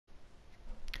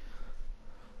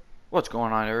What's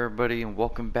going on, everybody, and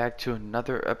welcome back to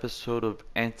another episode of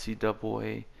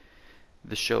NCAA,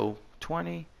 the show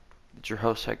 20. It's your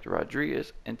host, Hector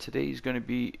Rodriguez, and today is going to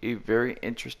be a very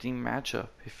interesting matchup.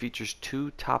 It features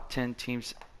two top 10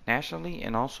 teams nationally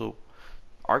and also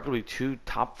arguably two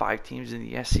top 5 teams in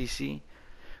the SEC.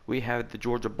 We have the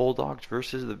Georgia Bulldogs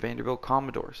versus the Vanderbilt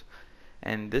Commodores.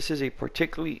 And this is a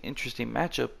particularly interesting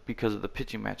matchup because of the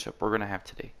pitching matchup we're going to have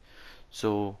today.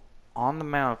 So, on the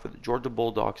mound for the Georgia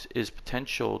Bulldogs is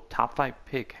potential top 5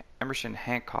 pick Emerson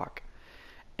Hancock,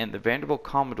 and the Vanderbilt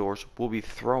Commodores will be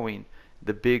throwing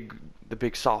the big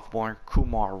sophomore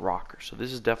Kumar Rocker. So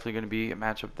this is definitely going to be a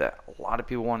matchup that a lot of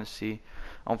people want to see.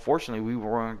 Unfortunately, we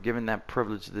weren't given that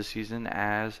privilege this season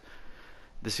as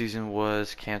the season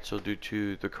was canceled due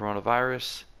to the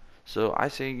coronavirus. So I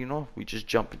say, we just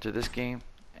jump into this game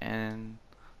and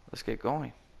let's get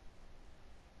going.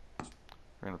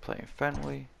 We're going to play in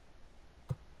Fenway.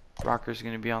 Rocker's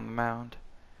going to be on the mound.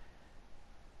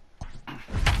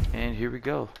 And here we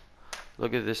go.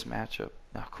 Look at this matchup.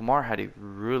 Now, Kumar had a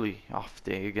really off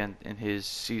day again in his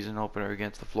season opener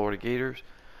against the Florida Gators.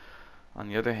 On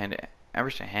the other hand,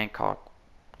 Emerson Hancock,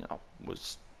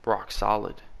 was rock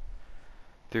solid.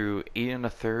 Threw 8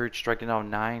 1/3, striking out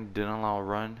 9, didn't allow a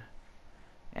run,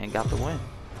 and got the win.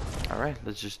 All right,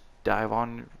 let's just dive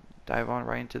on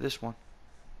right into this one.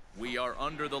 We are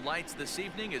under the lights this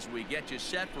evening as we get you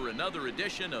set for another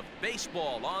edition of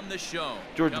Baseball on the Show.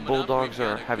 Georgia Bulldogs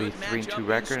have a 3-2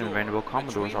 record, and Vanderbilt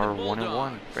Commodores are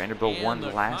 1-1. Vanderbilt won the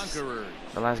last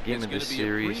game of this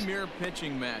series. Premier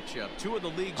pitching matchup. Two of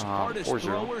the league's hardest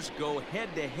throwers go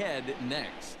head-to-head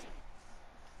next.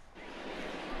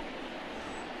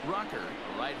 Rocker,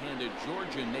 a right-handed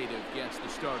Georgia native, gets the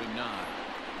starting nod.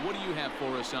 What do you have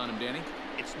for us on him, Danny?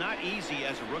 It's not easy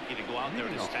as a rookie to go out there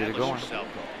and establish yourself,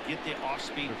 get the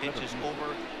off-speed pitches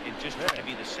over, and just try to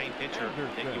be the same pitcher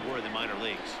that you were in the minor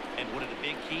leagues. And one of the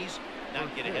big keys,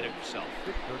 not get ahead of yourself.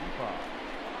 He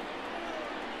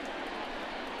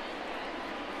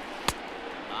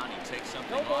takes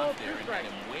something off there and got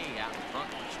him way out in front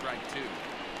for strike 2.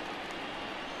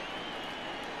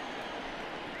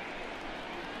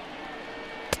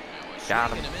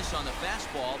 Got him. And a miss on the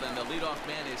fastball, then the leadoff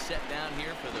man is set down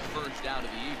here for the first out of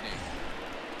the evening.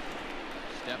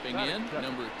 Stepping in,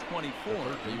 number 24.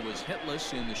 He was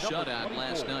hitless in the shutout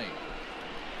last night.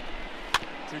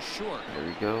 To short. There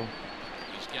we go.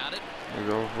 He's got it. There we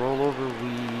go. Roll over.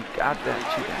 We got that.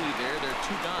 Two down. They're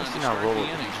 2 gone. Let's see now roll over.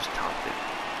 He just topped it.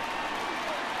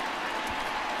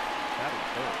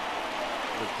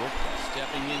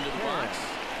 Stepping into the box.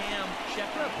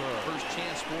 First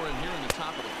chance for him here in the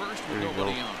top of the first with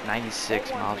nobody on.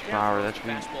 96 miles per hour. That's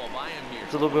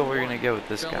a little bit what we're going to get with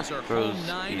this guy. Throws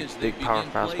a big power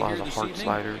fastball, has a hard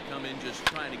slider.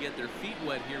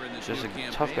 Just a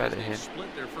tough guy to hit. We're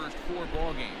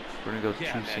going to go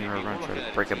 2-seamer. We're going to try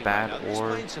to break a bat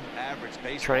or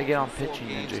try to get on pitching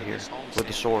ninja here with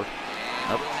the sword.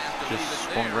 Nope,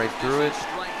 just swung right through it.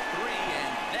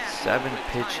 7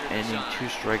 pitch inning, 2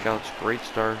 strikeouts. Great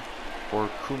start for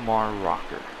Kumar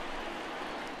Rocker.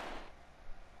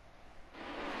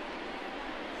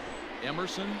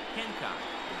 Emerson Hancock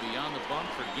will be on the bump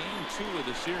for game 2 of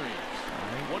the series.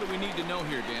 What do we need to know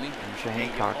here, Danny? Emerson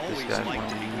Hancock, this guy's one of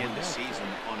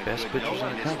the best pitchers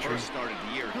in the country.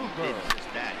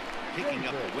 Picking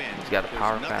up the win. He's got a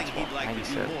power fastball,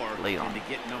 97, late on. To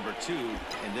get number 2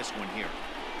 in this one here.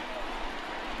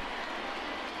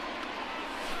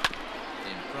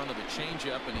 In front of the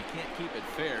changeup, and he can't keep it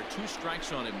fair. 2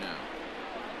 strikes on him now.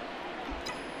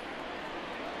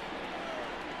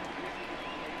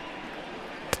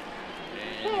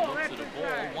 And he looks at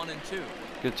a ball, 1-2.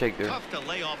 Good take there. Tough to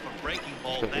lay off a breaking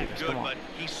ball that good, but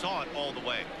he saw it all the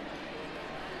way.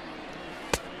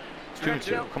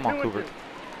 2-2. Come on, Cooper.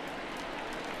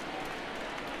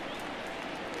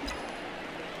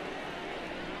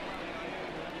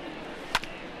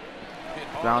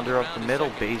 Grounder up the middle,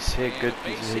 base hit, good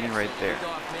piece of hitting right there.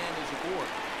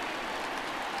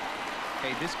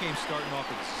 Hey, this game's starting off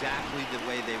exactly the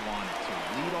way they want it to.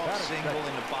 Lead off single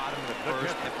in the bottom of the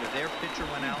first. After their pitcher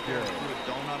went out there and threw a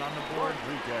donut on the board,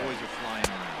 boys are flying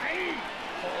around.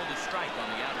 Called a strike on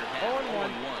the outer half,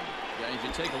 0-1. Guys,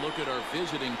 you take a look at our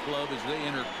visiting club as they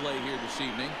enter play here this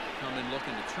evening. Coming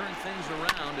looking to turn things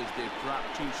around as they've dropped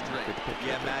 2 straight.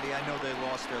 Yeah, Matty, I know they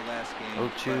lost their last game.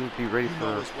 0-2, be ready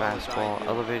for a fastball,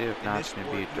 elevated. If not, it's going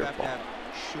to be a dirt ball.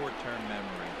 Short-term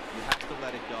memory. You have to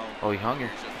let it go. Oh, he hung it.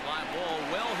 Fly ball,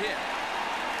 well hit.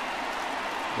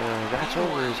 That's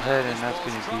over his head, and that's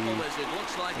going to be.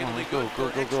 Come on, go.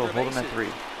 Hold him at 3.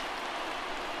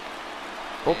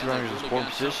 Both runners in scoring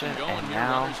position, and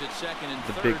now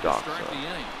the big dogs up.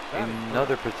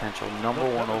 Another potential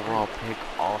 #1 overall pick,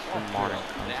 Austin Martin,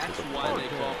 comes to the That's why they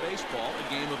call baseball a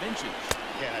game of inches.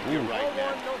 Yeah, you're right,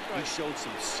 man. He showed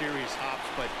some serious hops,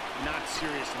 but not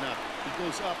serious enough. He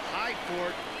goes up high for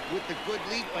it with the good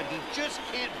lead, but he just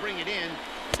can't bring it in.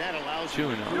 That allows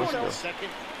him to go second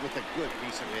with a good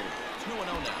piece of hitting. 2-0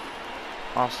 now.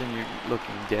 Austin, you're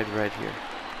looking dead right here.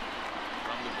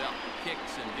 From the belt,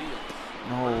 kicks and deals.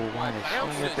 No, why they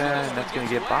swing at that? And that's going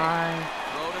to get by.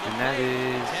 And that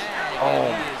is,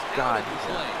 oh my God.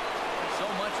 So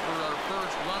much for our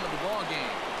first run of the ball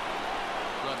game.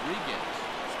 Rodriguez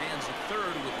stands at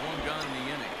third with 1 gun in the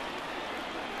inning.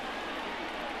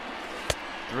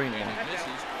 3-1. And he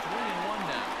misses 3-1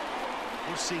 now.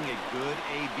 We're seeing a good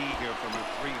AB here from a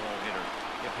 3-hole hitter.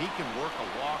 If he can work a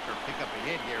walk or pick up a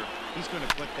hit here, he's going to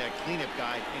put that cleanup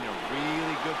guy in a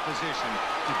really good position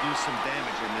to do some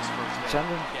damage in this first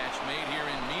inning. Catch made here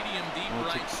in medium deep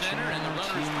right center, and the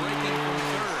runner's breaking from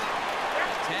third.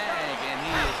 Tag, and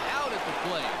he is out at the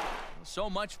plate. So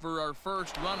much for our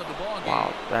first run of the ball game.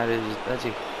 Wow, that's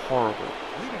a horrible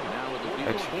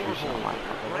execution on my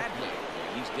part.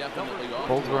 He's definitely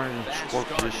both runners in score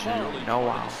position, no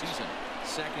outs.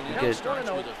 You get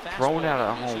thrown out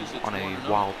at home on a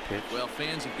wild pitch, well,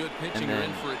 fans of good pitching and then are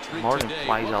in for a treat Martin today.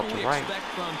 flies What out can to we right, expect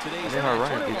from today's and then our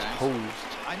match? runner gets hosed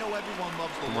I know everyone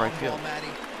loves the from long right field. ball, Matty,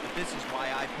 but this is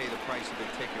why I pay the price of the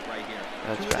ticket right here.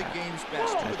 That's Two of the bad. game's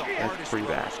best, two of the That's hardest pretty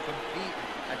bad. runners compete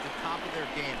at the top of their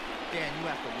game. Dan, you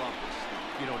have to love this.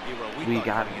 You know, D-Row, We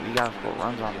got thought to going into score this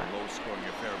runs one on was that. gonna be a low-scoring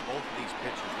affair. Both of these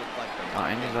pitchers look like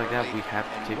they're Innings like that, early, we have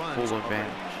to and take runs full are gonna be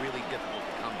advantage. really difficult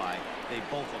to come by. They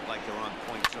both look like they're on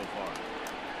point so far.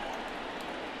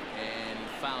 And he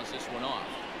fouls this one off.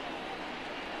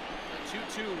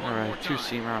 2-2 one All right, more time.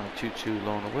 two-seamer on a 2-2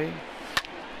 loan away.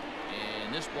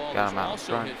 And this ball Got is him out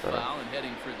also front, hit foul and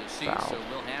heading for the seat, foul. so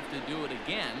we'll have to do it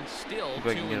again. Still See if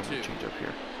I can get 2-2. him to change up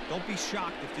here. Don't be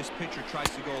shocked if this pitcher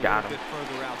tries to go a Got little him. bit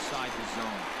further outside the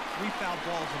zone. 3 foul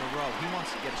balls in a row. He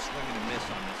wants to get a swing and a miss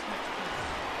on this next pitch.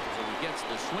 So he gets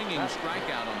the swinging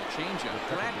strikeout on the changeup.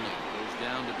 Bradley goes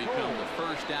down to become the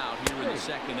first out here in the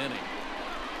second inning.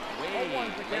 Way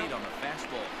late on the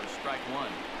fastball for strike 1.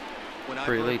 When I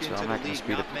Pretty broke late, so into I'm the not going to league,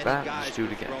 speed up not the many bat and guys just do it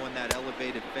were again. throwing that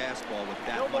elevated fastball with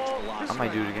that much velocity. I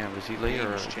might do it again. Was he late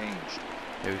or Game's changed.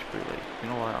 it was pretty late? You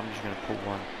know what? I'm just going to pull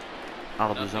one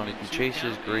out of the zone. If he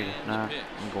chases, great. If not,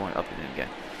 I'm going up and in again.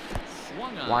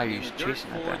 Swung on Why are you in the dirt chasing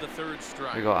that for guy? the third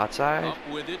strike. We go outside. Up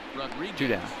with it, Rodriguez. 2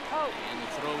 down. And the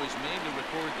throw is made to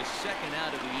record the second out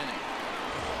of the inning.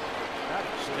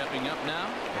 Stepping up now,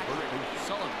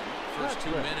 Sullivan. First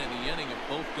 2 men in the inning have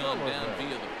both gone down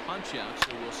via the punch-out,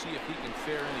 so we'll see if he can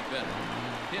fare any better.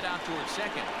 Hit out towards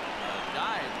second.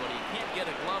 Dive, but he can't get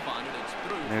a glove on it. It's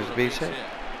through. There's for a base hit.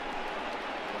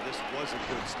 Well, this was a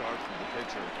good start from the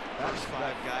pitcher. First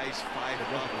 5 guys, 5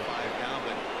 up, 5 down,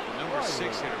 but the number 6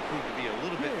 hitter proved to be a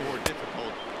little bit more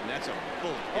difficult, and that's a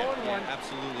bullet hit. Yeah,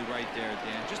 absolutely right there,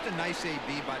 Dan. Just a nice AB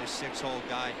by the 6-hole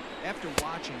guy. After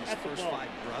watching his first 5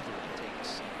 brethren take a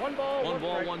seat. 1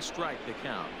 ball, 1 strike to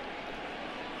count.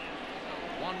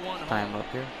 1-1 Time home. up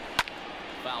here.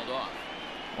 Fouled off.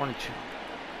 1-2.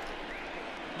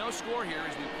 No score here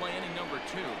as we play inning number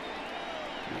 2.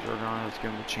 He's working on it. Let's give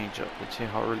him a change up. Let's see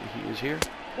how early he is here.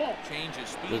 Change of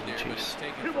speed Doesn't there, but chase. it's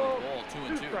taken for the ball.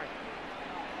 2-2.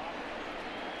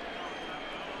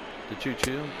 The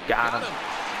 2-2. Got him.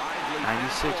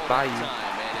 96 by you. And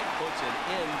it puts an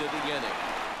end to the inning.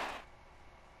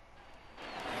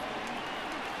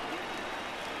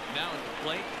 Now at the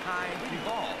plate, Ty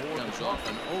Ball comes off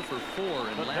an 0 for 4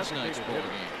 in last night's ball game.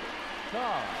 A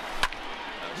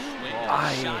swing and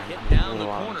a shot hit down the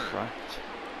corner.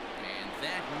 And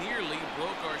that nearly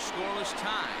broke our scoreless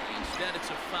tie. Instead, it's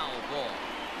a foul ball.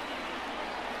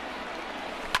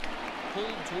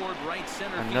 Pulled toward right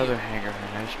center Another field. hanger.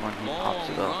 Nice one. He Long pops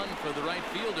it up. run for the right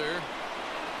fielder.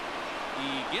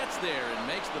 He gets there and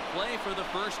makes the play for the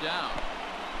first out.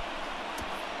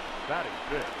 Batting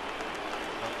fifth.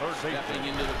 Stepping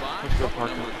into the box, Let's go,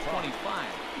 Parker. number 25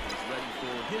 is ready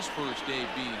for his first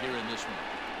AB here in this one.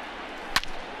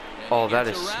 And Oh, he that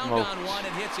gets is around smoked. on one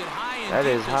and hits it high and That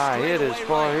deep is to high. It is straightaway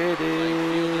far. right. It Right fielder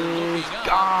is looking up,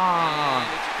 gone.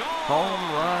 and it's gone. Home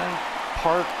run.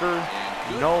 Parker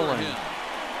And good Nolan. for him.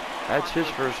 That's his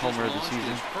first Just homer of the launched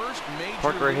season. his first major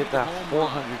Parker hit league that home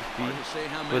 400 run. feet Hard to say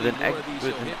how with many an more of these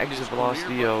he'll hit in exit his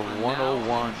velocity career, of but for now,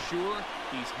 101. I'm sure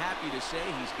he's happy to say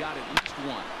he's got at least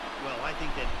one. Well, I think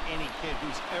that any kid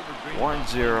who's ever dreamed 1-0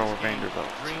 about playing this game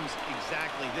Vanderbilt. dreams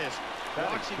exactly this.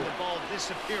 watching the ball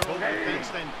disappear over the fence,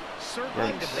 then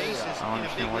circling the bases in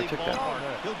a big league ballpark.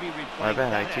 He'll be replaying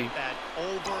that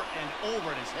over and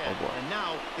over in his head. And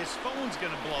now his phone's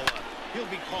going to blow up. He'll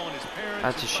be calling his parents.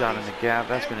 That's a shot in the gap.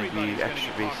 That's going to be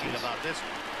extra bases.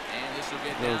 And this will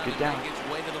get down and make its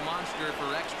way to the monster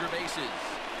for extra bases.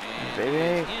 And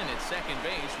baby. He's in at second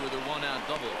base with a one-out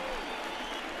double.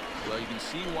 Well, you can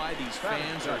see why these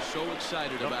fans are so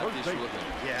excited about this rookie.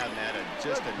 Yeah, Matt,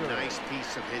 just a nice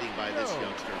piece of hitting by this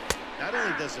youngster. Not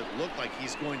only does it look like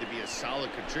he's going to be a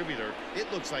solid contributor,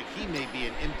 it looks like he may be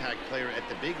an impact player at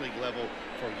the big league level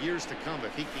for years to come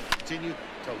if he can continue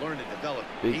to learn and develop.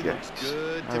 He looks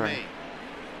good to me.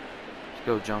 Let's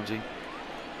go, Jonesy.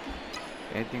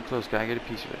 Anything close, gotta get a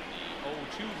piece of it.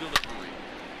 0-2 delivery.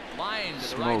 Line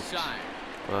to the right side.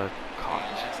 But caught.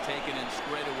 And that's taken in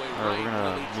straight away right. We're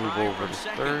gonna move over to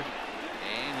third.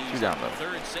 And he's 2 down at though.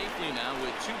 Third safely now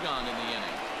with 2 gone in the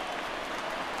inning.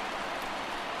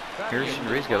 Harrison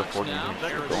Ray's got a 40-inning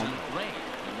streak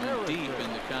going. Deep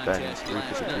in the contest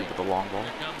last night. With the long ball.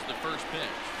 Here comes the first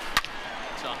pitch.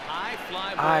 It's a high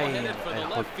fly ball headed for the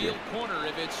left field corner.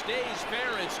 If it stays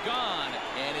fair, it's gone,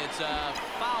 and it's a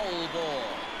foul ball.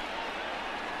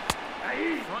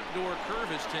 Front door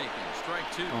curve is taken. Strike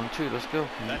 2. 1-2. Let's go.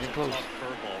 That's a close. tough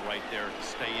curveball right there to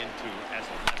stay into as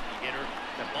a lefty hitter.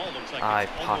 The ball looks like I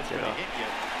it's popped almost going to hit you.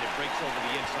 It breaks over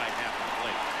the inside half of the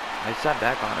plate. I sat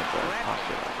back on it, but I popped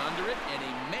it up. Under it, and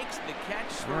he makes the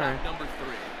catch for out number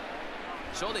 3.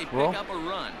 So they pick up a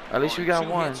run. At least we got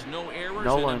one. Hits, no errors,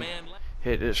 Nolan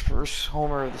hit his first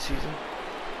homer of the season.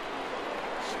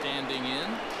 Standing in,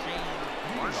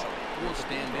 Shane Marshall will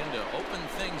stand in to open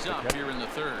things up here in the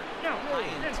third. High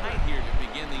and tight here to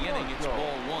begin the inning. It's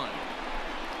ball 1.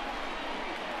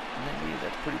 Maybe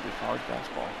that's pretty good college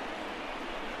basketball.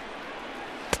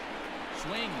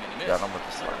 Swing and a miss. Got him with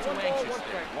the slide. Too anxious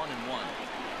there. 1-1.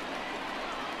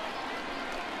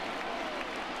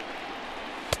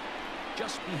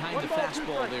 Just behind the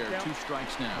fastball there. 2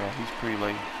 strikes now. Yeah, he's pretty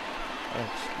late.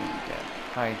 Let's do it again.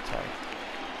 High and tight.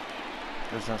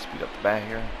 Does not speed up the bat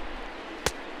here.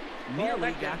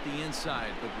 Nearly got the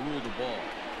inside, but ruled the ball.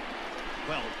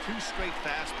 Well, 2 straight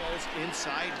fastballs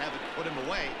inside haven't put him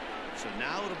away. So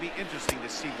now it'll be interesting to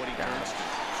see what he turns to.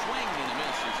 Swing and a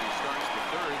miss as he starts the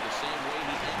third the same way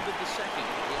he ended the second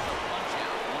with a punch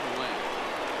out, 1 away.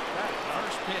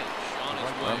 First pitch on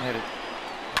its way. Hit it.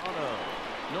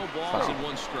 No balls and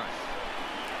 1 strike.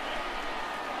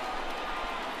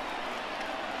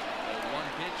 The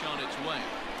 1 pitch on its way.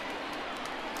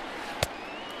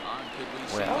 Could we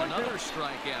see another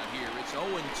strikeout here? It's 0-2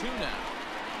 now.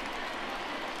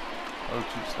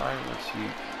 0-2 slider. Let's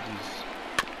see. He's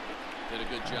did a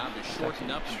good job to shorten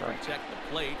up and protect the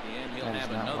plate, and he'll have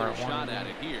another shot at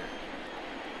it here.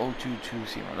 0-2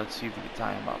 2-seamer. Let's see if we can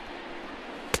tie him up.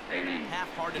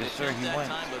 Half-hearted attempt that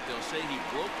time, but they'll say he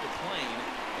broke the plane,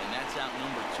 and that's out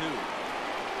number 2.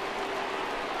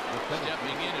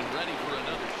 Stepping in and ready for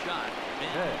another shot,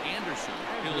 Ben Anderson.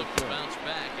 He'll look to bounce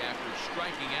back after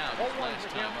striking out his last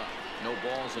time up. No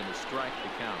balls and a strike to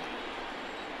count.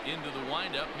 Into the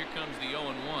windup, here comes the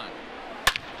 0-1.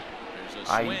 There's a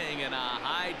swing and a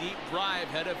high deep drive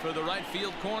headed for the right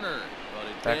field corner,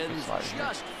 but it ends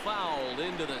just fouled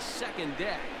into the second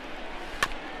deck.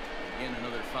 Again,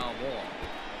 another foul ball.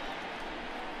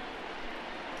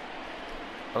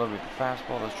 Well, with the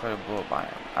fastball, let's try to blow it by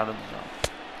him out of the zone.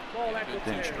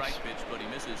 Good strike pitch, but he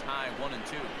misses high 1-2.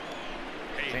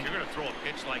 Hey, if you're going to throw a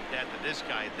pitch like that to this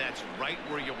guy, that's right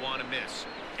where you want to miss.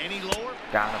 Any lower?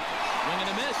 Got him. Swing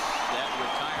and a miss. That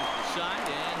retires the side,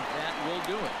 and that will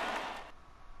do it.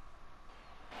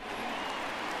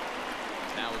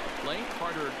 Now at the plate,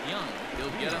 Carter Young.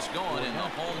 He'll get us going in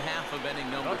the home half of inning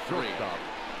number 3.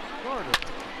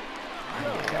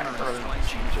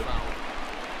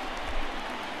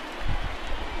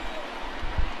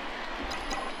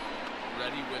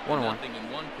 Ready with nothing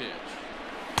in 1 pitch.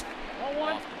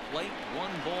 Off the plate, 1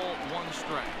 ball, 1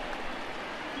 strike.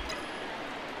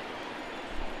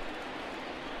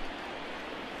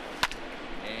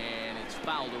 And it's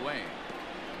fouled away.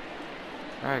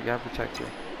 All right, gotta protect you.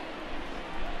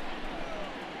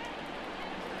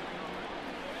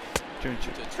 2-2.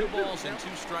 To 2 balls and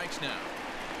 2 strikes now.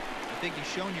 I think he's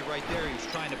shown you right there. He was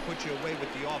trying to put you away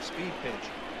with the off-speed pitch.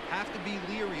 Have to be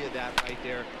leery of that right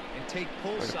there and take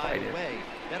pull side away.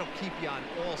 That'll keep you on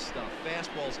all stuff,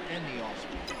 fastballs and the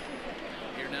off-speed.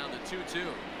 Here now the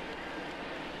 2-2.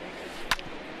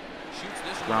 Shoots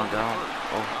this ground out.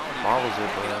 Oh, follows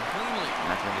it, but not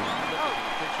gonna do it.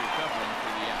 Pitcher covering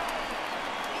for the out.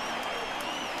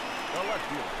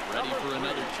 Ready for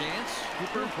another chance.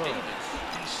 Cooper Davis.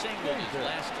 He singled his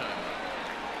last time up.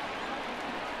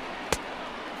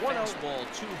 Fastball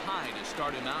too high to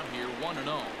start him out here,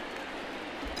 1-0.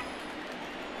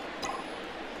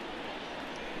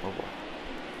 Oh boy.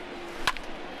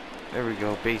 There we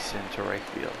go, base into right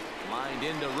field. Lined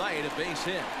into right, a base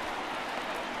hit.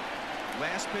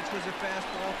 Last pitch was a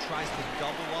fastball, tries to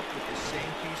double up with the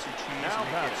same piece of cheese, and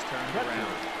it gets turned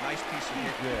around. Nice piece of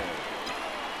hit.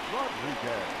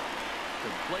 To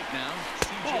the plate now,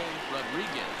 C.J.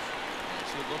 Rodriguez.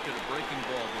 As he'll look at a breaking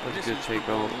ball. That's a good take,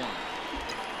 ball.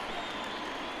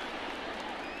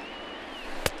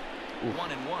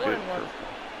 1-1. Good.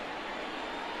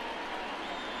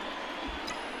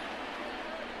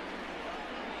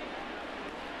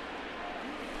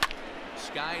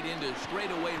 Skied into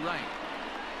straightaway right.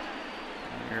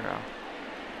 Here now.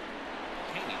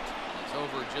 It's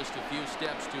over just a few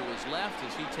steps to his left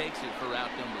as he takes it for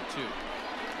out number 2.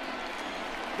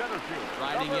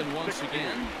 Riding in once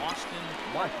again, Austin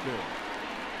Martin.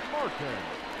 First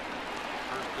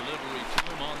delivery to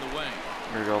him on the way.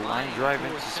 Here we go, line drive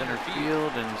into center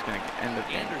field, and he's going to end up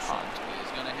being Anderson caught.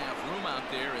 is going to have room out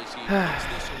there as he puts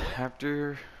this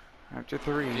away. After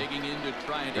 3, Digging in to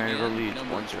try it Vanderbilt again, leads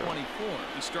number 1-0. 24.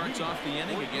 He starts off the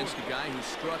inning against a guy who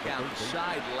struck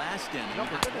outside last inning. How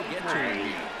to get to him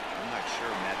here? I'm not sure,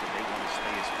 Matt, that they want to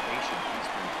stay as patient. He's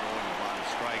been throwing a lot of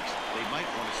strikes. They might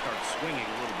want to start swinging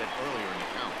a little bit earlier in the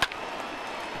count.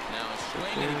 Now a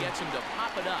swing, and he gets him to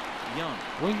pop it up. Young.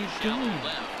 What are you Shallow doing?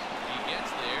 left. He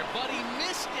gets there, but he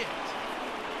missed it.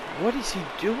 What is he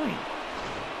doing?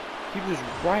 He was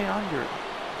right under it.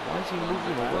 Why is he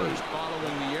moving away? First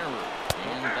following the error.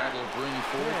 And that'll bring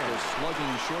forth the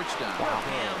slugging shortstop.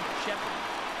 Cam Shepard.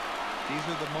 These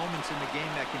are the moments in the game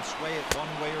that can sway it one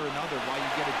way or another. Why you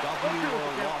get a W or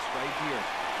a loss right here.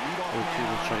 Leadoff man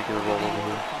let's try to get a roll over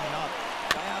here. coming up.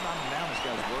 Guy out on the mound has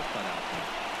got his work cut out.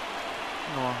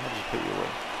 No, I'll just put you away.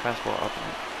 Fastball up.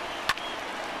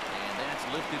 And that's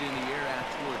lifted in the air out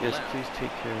toward Yes, left. please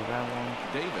take care of that one.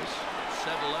 Davis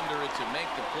settle under it to make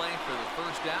the play for the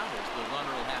first out as the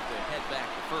runner will have to head back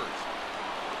to first.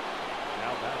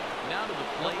 Now to the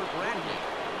plate, Bradley.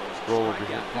 Roll over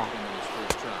here, come on.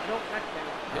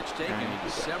 Pitch taken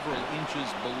several inches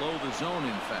below the zone,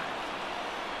 in fact.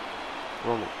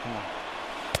 Roll it, come on.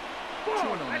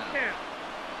 2-0 now.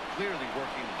 Clearly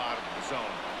working bottom of the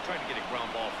zone, trying to get a ground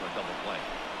ball for a double play.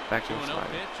 Back to 2-0 the side.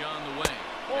 pitch on the way.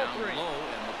 Down low,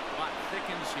 and the plot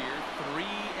thickens here.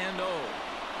 3-0.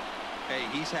 Hey,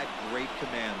 he's had great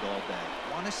command all day.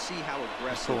 Want to see how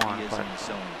aggressive Go on, he is in the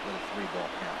zone with a 3-ball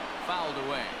count. Fouled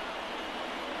away.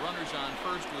 Runners on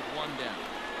first with 1 down.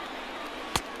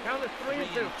 Count is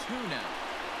 3-2 now.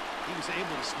 He was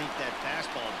able to sneak that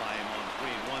fastball by him on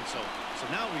 3-1, so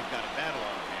now we've got a battle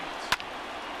on our hands.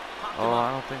 Oh,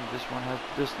 I don't think this one has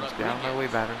distance. Get out of my way,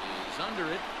 batter. Is under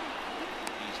it.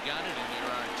 He's got it, and there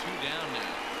are 2 down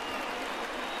now.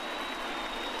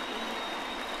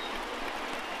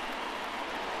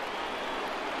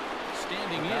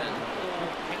 Standing in.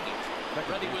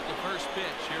 Ready with the first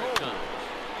pitch. Here it comes.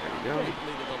 There we go.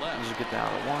 Quickly to the left. You just get that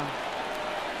out of 1.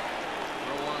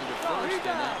 Throw on to first,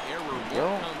 and that error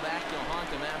won't come back to haunt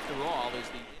them after all. As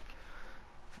the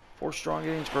 4 strong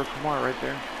innings for Kumar right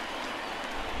there.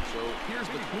 So here's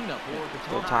the cleanup for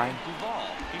the Little time.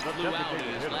 He flew out in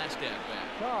his last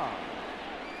at-bat.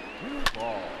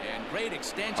 And great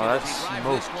extension. Oh, as that's he drives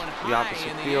smoked this one the high opposite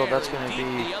in the field. air That's and going to deep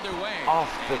be the other way.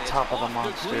 off the And it's top of the off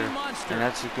monster. Green Monster. And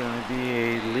that's going to be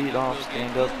a leadoff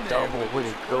stand-up double. Way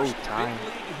to go, time.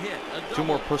 2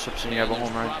 more push-ups and you have a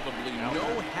home run. Probably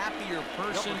no happier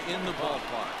person in the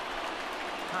ballpark.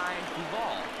 Ty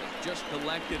Duvall just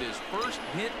collected his first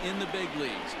hit in the big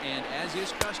leagues, and as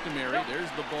is customary, there's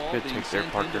the ball Good being take there,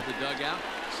 sent Parker. into the dugout.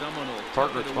 Someone will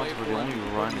Parker tuck it away responsible for for the only him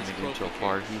to run put in the his game so trophy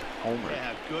far. case. He homered.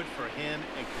 Yeah, good for him,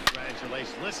 and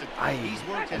congratulations. Listen, Aye. he's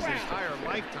worked his entire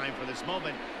lifetime for this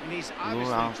moment, and he's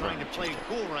obviously Armstrong. trying to play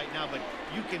cool right now, but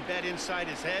you can bet inside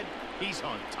his head, he's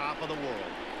on top of the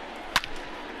world.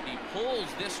 He pulls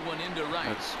this one into right.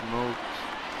 That's smoked.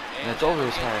 And it's that'll over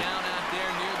his get head. down out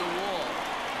there near the wall.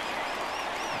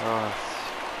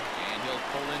 And he'll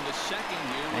pull into second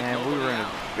here with And we nobody were in a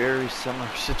out. very similar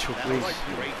situation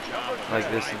Great job of like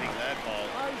this. driving that ball,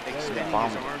 extending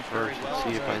Bomb his it arms first very and well,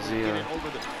 see if trying to Isaiah get it over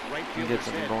the right can get fielder's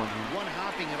something head. going here. One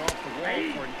hopping it off the wall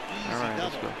for an easy All right,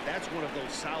 let's double. go. That's one of those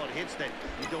solid hits that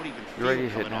you don't even You ready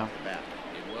feel to hit coming now? off the bat.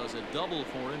 It was a double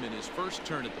for him in his first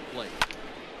turn at the plate.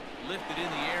 Lifted in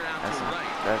the air out That's to not, right.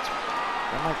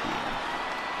 that might be.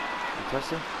 You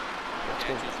touched it? Let's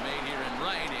go. Catch is made here in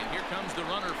right, and here comes the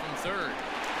runner from third.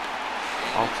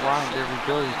 Offline, there we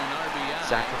go. And an RBI.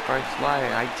 Sacrifice fly,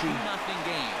 IT. 2-0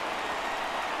 game.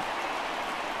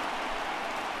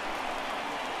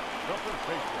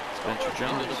 Spencer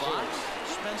Jones. Into the box,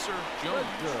 Spencer Jones.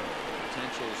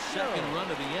 Potential second run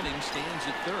of the inning stands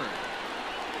at third.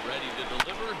 Ready to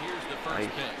deliver. Here's the first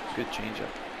pitch. Good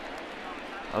changeup.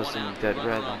 I was in dead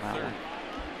red on that one.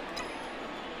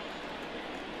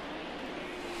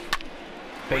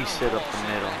 Base hit up the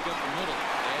middle.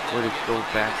 Way to go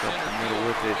back up the middle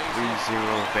with it. 3-0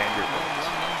 Vanderbilt.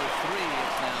 Number 3,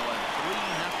 it's now a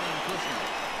 3-0 Cushman.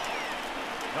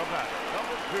 Number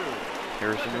 2.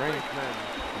 Harrison Ray.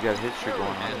 You got a hit streak going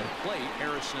on And there. the plate,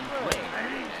 Harrison Ray.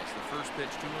 As the first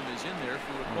pitch to him is in there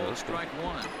for a called strike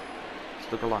one.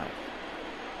 Let's look alive.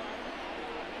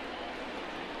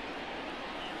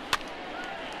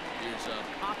 Here's a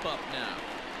pop-up now.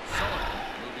 Sullivan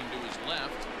moving to his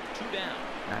left. 2 down.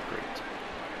 Not great.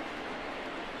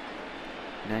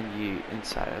 98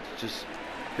 inside. That's just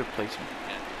good placement.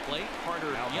 At the plate,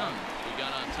 Carter Young. He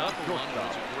got on top of one. It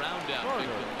was a ground out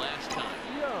victim last time.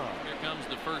 Here comes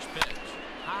the first pitch.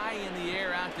 High in the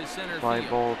air out to center Fly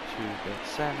field. ball to the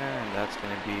center, and that's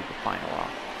going to be the final out.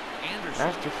 Anderson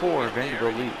After 4,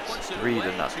 Vanderbilt leads 3-0.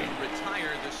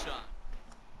 Retire the shot.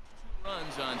 2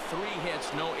 runs on 3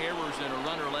 hits, no errors, and a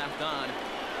runner left on.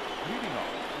 Leading off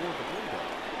for the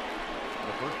Bulldogs.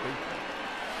 The first baseman.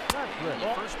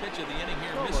 The first pitch of the inning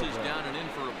here misses down and in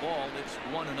for a ball. It's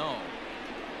 1-0.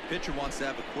 Pitcher wants to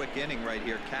have a quick inning right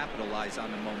here, capitalize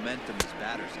on the momentum his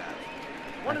batters have.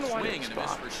 Swing and a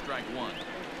miss for strike 1.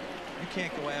 You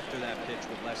can't go after that pitch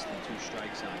with less than 2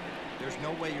 strikes on it. There's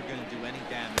no way you're going to do any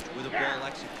damage with a ball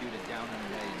executed down and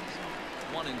away in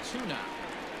the zone. 1-2 now.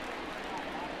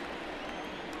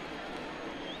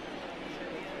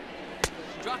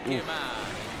 Struck him out.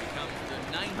 He becomes the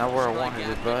 9th Not where I wanted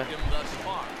it, but thus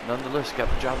far. nonetheless got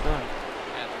the job done.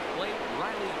 At the plate,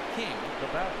 Riley King. The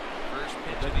bat. First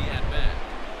pitch of the at-bat.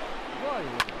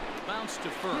 Bounce to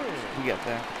first. We got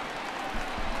that.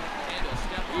 And he'll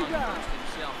step on first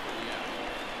himself for the out.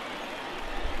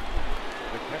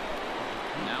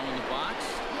 Now in the box,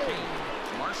 King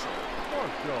Marshall.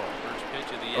 First pitch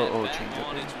of the at-bat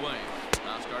on its way.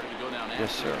 Now started to go down after.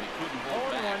 Yes, sir. He couldn't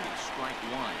hold back. It's strike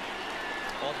 1.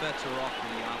 All bets are off for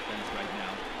the offense right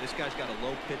now. This guy's got a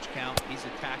low pitch count. He's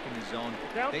attacking his zone.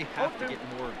 They have to get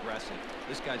more aggressive.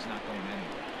 This guy's not going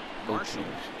anywhere. Marshall,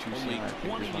 only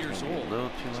 20 years old.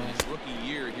 It's in his rookie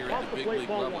year here at the big league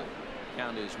level.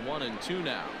 Count is 1-2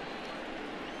 now.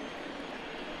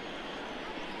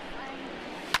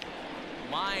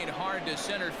 Line hard to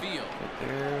center field. Right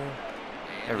there.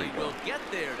 And we he go. will get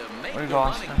there to make There the you go,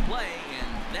 running Austin. play,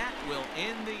 and that will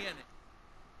end the inning.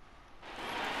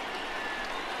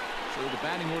 So the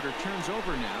batting order turns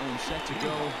over now and set to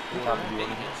go for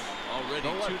Davis. Already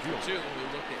 2 for 2. We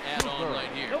look to add on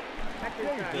right here.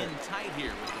 In tight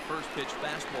here with the first pitch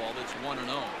fastball. That's 1-0.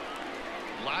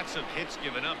 Lots of hits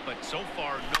given up, but so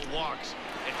far no walks.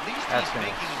 At least That's he's going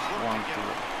making to them swung work through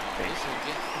together. the This base. will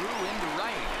get through into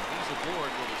right. He's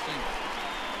aboard with a single.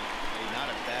 Hey, not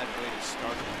a bad way to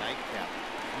start the nightcap.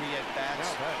 3 at-bats,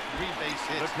 3 base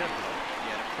hits.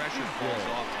 Yeah, the pressure falls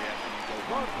off there when you go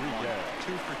 1 for 1.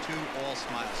 2 for 2, all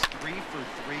smiles. 3 for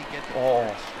 3, get the Oh.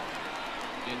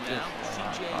 And now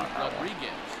C.J.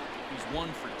 Rodriguez. He's 1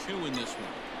 for 2 in this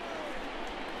one.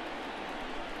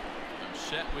 I'm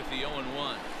set with the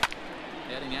 0-1.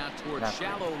 Heading out towards Not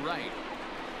shallow right.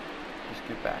 Just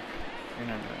get back.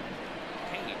 No.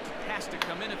 Payne has to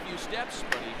come in a few steps,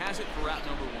 but he has it for out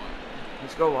number 1.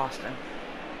 Let's go, Austin.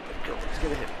 Let's go. Let's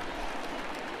get a hit.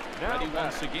 Ready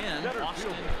once again, center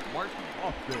Austin fielder.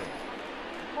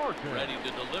 Martin. Ready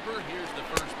to deliver. Here's the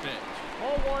first pitch.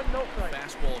 All 1, no strike.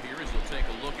 Fastball here as he'll take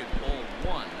a look at ball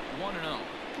 1. 1-0.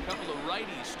 A couple of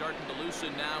righties starting to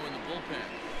loosen now in the bullpen.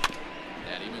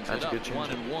 That evens That's it a up. good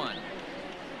 1-1.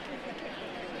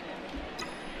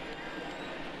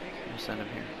 We'll send him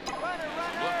here. Look,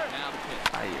 now the pitch.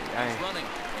 He's running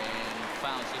and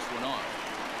fouls this one off.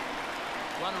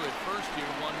 Runner at first here,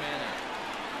 1 man out.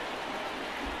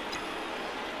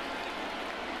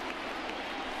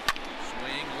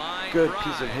 Swing, line, Good drive.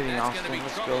 piece of hitting, That's Austin. gonna be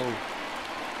Let's trouble. go.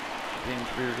 Game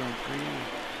 3, we're going 3.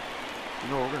 You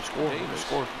know, we're going to score. We're going to Davis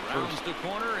score rounds first. the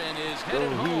corner and is So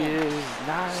headed home. he is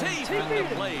 9. Safe on the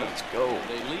plate. Let's go.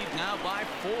 They lead now by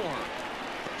 4.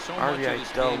 So RBI much of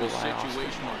this double game is by Austin.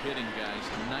 situational hitting, guys.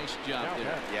 Nice job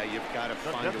there. Yeah, you've got to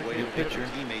find a way New to pick pitcher. your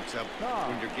teammates up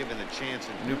when you're given the chance.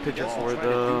 And New pitcher doesn't for try to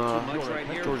do the too much right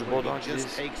here, Georgia but Bulldogs he just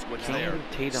is takes what's King there.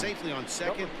 Tatum. Safely on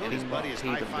second, and his King buddy is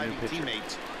Tatum, the new high-fiving pitcher.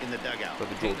 teammates in the dugout. For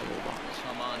the Georgia Bulldogs.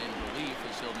 Come on in relief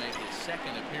as he'll make his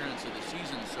second appearance of the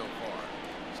season so far.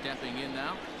 Stepping in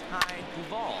now, Ty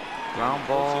Duvall. Ground Puts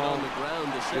it ball. on the ground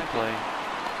to Good second. play.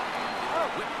 And he'll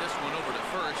whip this one over to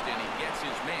first, and he gets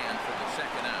his man for the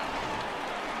second out.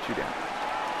 2 down.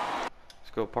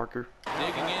 go, Parker.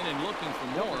 Digging in and looking for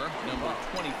more. Number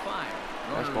 25.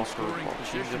 Runner in scoring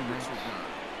position. Here's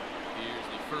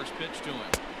the first pitch to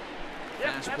him.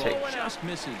 Fastball just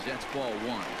misses. That's ball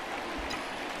 1.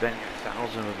 Then you're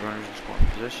 1,000 with runners in scoring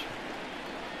position.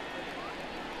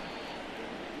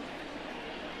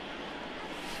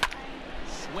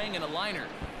 Swing and a liner,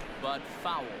 but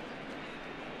foul.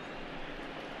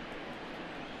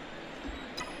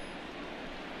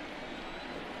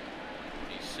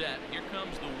 He's set. Here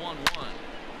comes the 1-1.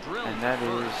 Drill. And that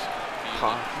is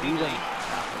caught. The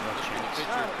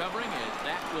pitcher covering it.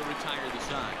 That will retire the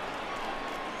side.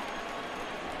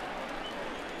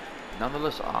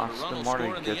 Nonetheless, Austin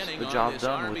Martin gets the job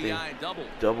done with a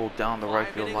double down the right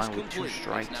field line with 2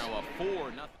 strikes.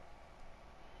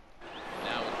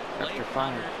 After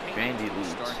 5, Vandy leads.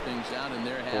 Start things out in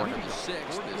their half of the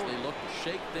 6th as they look to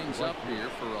shake things up here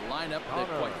for a lineup that,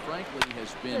 quite frankly,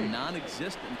 has been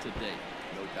non-existent to date.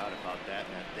 No doubt about that,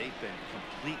 man. They've been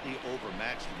completely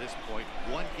overmatched to this point.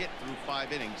 1 hit through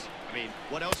 5 innings. I mean,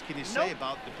 what else can you say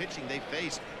about the pitching they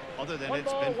faced other than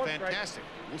it's been fantastic?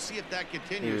 We'll see if that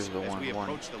continues as we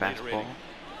approach the later inning.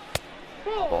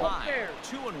 Ball.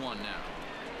 2-1 now.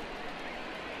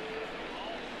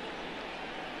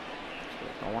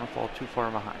 Don't want to fall too far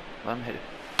behind. Let him hit it.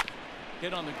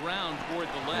 Hit on the ground toward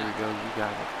the left. There you go. You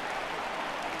got it.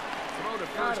 Throw to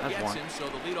first gets him, so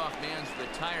the leadoff man's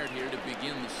retired here to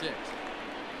begin the 6th.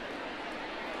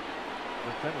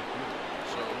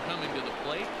 So coming to the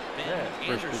plate, Ben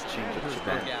Anderson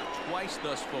struck out twice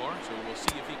thus far, so we'll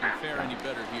see if he can fare any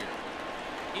better here.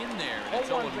 In there, and it's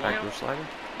 0-1. Backdoor slider.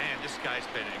 Man, this guy's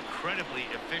been incredibly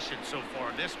efficient so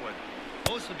far in this one.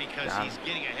 Mostly because he's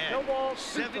getting ahead.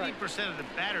 70% of the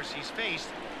batters he's faced,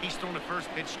 he's thrown a first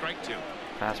pitch strike to.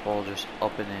 Fastball just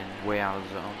up and in, way out of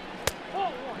the zone.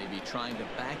 Maybe trying to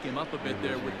back him up a bit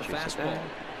there with the fastball.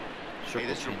 Hey,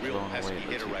 this is a real pesky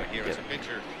hitter right here. As a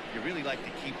pitcher, you really like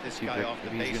to keep this guy off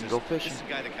the bases. This is a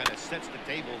guy that kind of sets the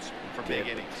tables for big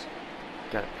innings.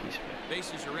 Got a piece of it.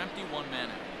 Bases are empty, 1 man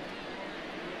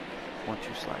out.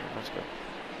 1-2 slider. Let's go.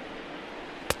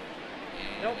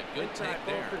 And a good take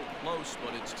there. Close,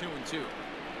 but it's 2-2.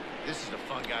 This is a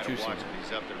fun guy to watch when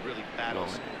he's up there. Really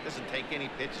battles. Doesn't take any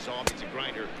pitches off. He's a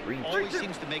grinder. Always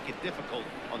seems to make it difficult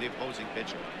on the opposing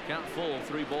pitcher. Count full,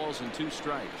 3 balls and 2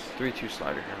 strikes. 3-2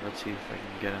 slider here. Let's see if I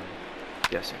can get him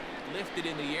guessing. Lifted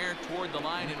in the air toward the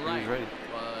line and right. Ready.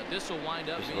 This will wind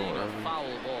up being a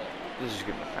foul ball. This is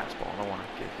giving a fastball. I don't want to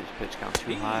get his pitch count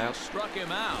too high up. Struck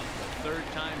him out. The 3rd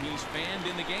time he's fanned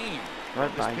in the game.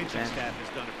 Right by his pitching staff has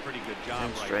done a pretty good job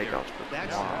right there.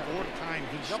 That's the 4th time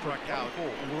he's struck out,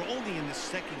 and we're only in the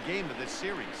 2nd game of this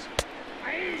series.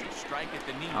 Strike at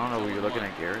the knee. I don't know what you're looking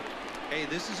at, Garrett. Hey,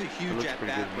 this is a huge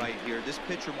at-bat right here. This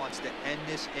pitcher wants to end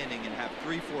this inning and have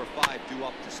 3, 4, 5 due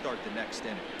up to start the next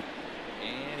inning.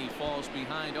 And he falls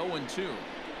behind 0-2.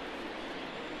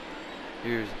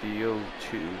 Here's the 0-2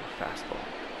 fastball.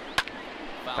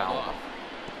 Foul off.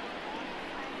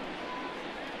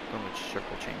 So much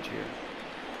circle change here.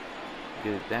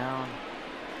 Get it down.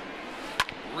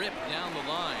 Rip down the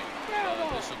line.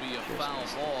 This will be a foul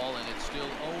ball, and it's still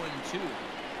 0-2.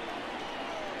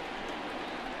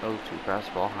 0-2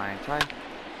 fastball, high and tight.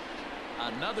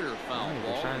 Another foul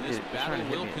ball, and this battle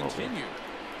will continue.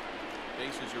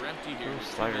 Bases are empty here.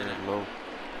 Slider low.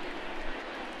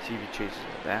 See if he chases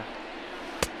it back.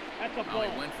 Well,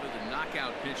 he went for the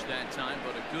knockout pitch that time,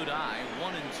 but a good eye.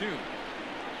 1-2.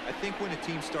 I think when a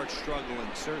team starts struggling,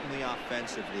 certainly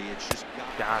offensively, it's just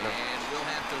got him. And we'll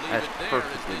have to leave it there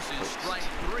as this is strike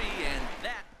 3, and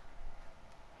that.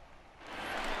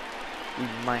 We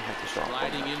might have to stop.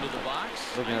 Sliding into the box.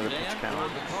 Looking at the pitch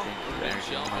count.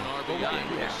 Himself an RBI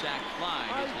with a sac fly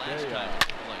his last time to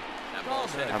play. That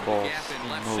ball's headed for the gap in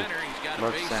left center. He's got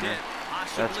a base hit.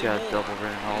 That's got double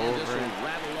written all over it.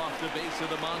 Rattle off the base of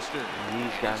the monster. And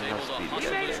he's got enough speed to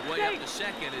get his way up to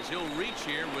second as he'll reach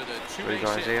here with a 2-base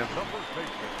hit. Isaiah.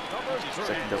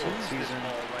 Second double of the season.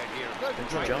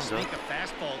 Trying to sneak a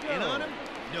fastball in on him?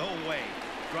 No way.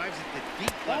 Drives it to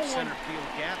deep left center field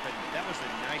gap, and that was a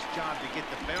nice job to get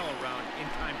the barrel around in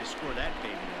time to score that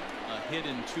baby. A hit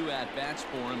and 2 at-bats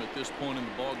for him at this point in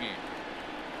the ballgame.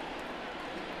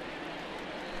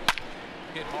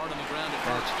 Hit hard on the ground.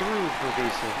 That's through for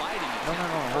base hit. No,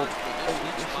 hold. This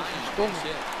is going.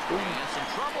 And some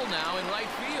trouble now in right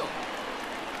field.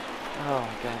 Oh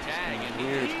my God, this is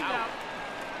weird.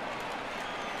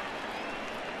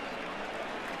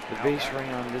 The base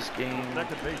running on this game, I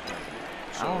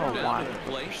don't know why,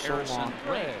 but for so long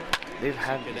they've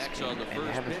had this game and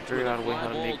they haven't figured out a way how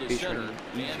to make base running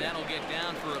easier. And that'll get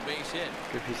down for a base hit.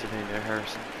 Good piece of hitting there,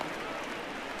 Harrison.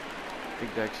 I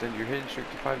think that extends your hitting streak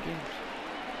to 5 games.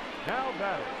 Now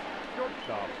batting,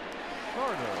 shortstop,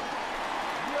 Carter.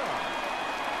 Yeah.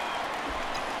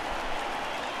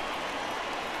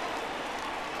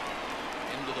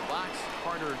 Into the box,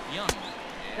 Carter Young.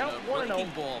 And a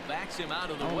breaking ball backs him out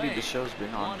of the way. The show's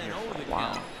been on here for a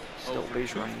while. Still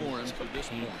base running for him to this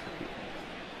point.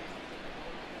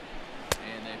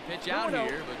 And they pitch out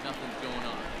here, but nothing's going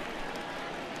on.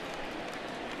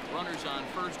 Runners on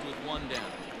first with one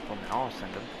down. Well, now I'll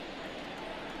send him.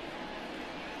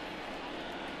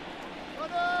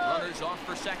 Runners off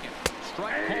for second.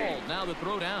 Strike called. Now the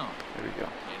throw down. There we go.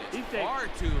 And it's far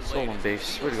too late. Stolen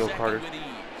base. Way to go, Carter.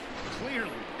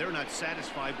 Clearly, they're not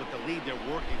satisfied with the lead they're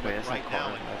working with right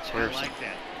now. I like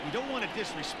that. You don't want to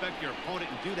disrespect your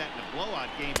opponent and do that in a blowout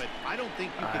game, but I don't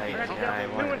think you can be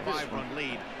comfortable with a 5-run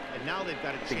lead. And now they've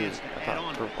got a chance to add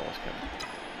on. And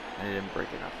it didn't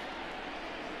break enough.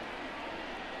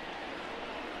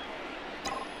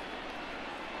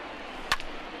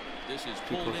 This is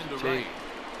pulled into right.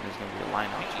 And there's going to be a line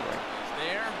out to right. He's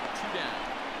there, 2 down.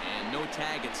 And no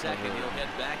tag at second. He'll head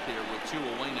back there with 2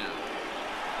 away now.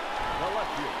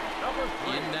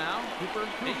 In now, Cooper.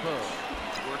 He's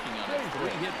working on a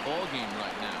 3-hit ball game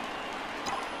right now.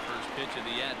 First pitch of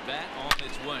the at-bat on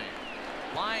its way.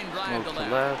 Line drive to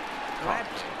left.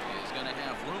 Bradley is going to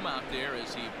have room out there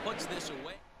as he puts this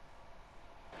away.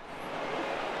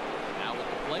 Now with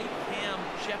the plate, Cam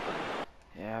Shepard.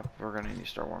 Yeah, we're going to need to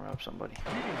start warming up somebody.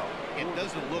 It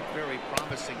doesn't look very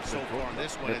promising so far in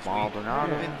this one as we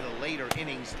move into the later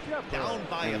innings. Down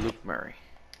by a Luke Murray.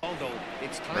 Although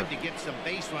it's time to get some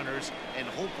base runners and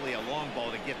hopefully a long ball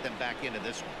to get them back into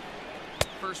this one.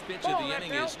 First pitch of the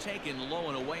inning is taken low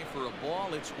and away for a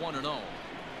ball. It's 1-0.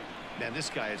 Man,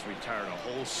 this guy has retired a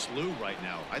whole slew right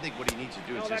now. I think what he needs to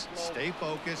do is just stay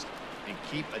focused and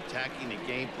keep attacking the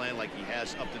game plan like he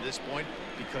has up to this point,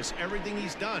 because everything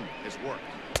he's done has worked.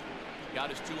 Got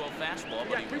his 2-0 fastball,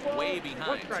 but he was way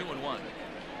behind. 2-1.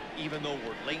 Even though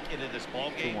we're late into this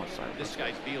ball game, this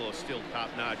guy's feel is still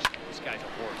top-notch. This guy's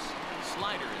a horse.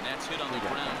 Slider, and that's hit on the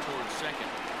ground towards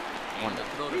second. And the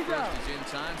throw to first is in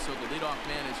time, so the leadoff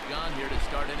man is gone here to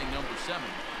start inning number 7.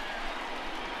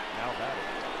 Now batting.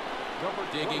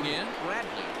 Digging in,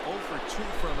 Bradley. 0 for 2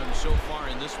 from him so far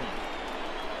in this one.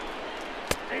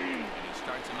 And he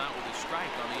starts him out with a strike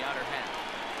on the outer half.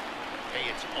 Hey,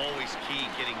 it's always key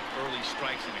getting early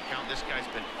strikes in the count. This guy's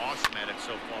been awesome at it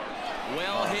so far.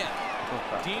 Well hit.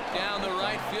 Deep down the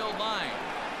right field line.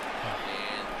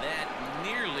 And that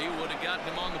nearly would have gotten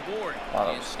him on the board.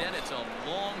 Instead, it's a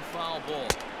long foul ball.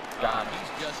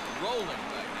 He's just rolling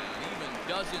right now. And even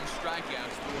dozen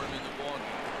strikeouts for him in the ball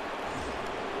game.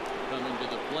 Coming to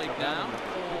the plate now.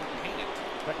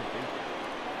 Second base.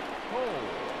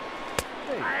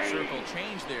 Circle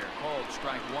change there. Called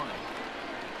strike 1.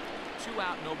 2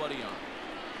 out, nobody on.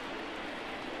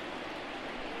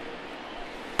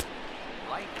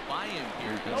 Right by him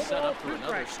here. He's set up for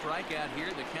another strikeout here.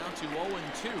 The count to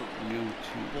 0-2.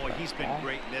 Boy, he's been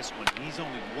great in this one. He's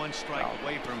only 1 strike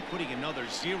away from putting another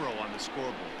 0 on the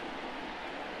scoreboard.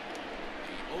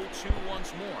 The 0-2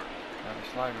 once more. Got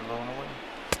a slider low and away.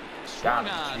 Swung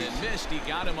on and missed. He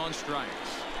got him on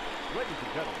strikes. Ladies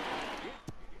and gentlemen.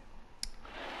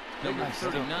 Number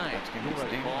 39. Moves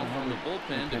the ball from the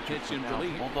bullpen to pitch in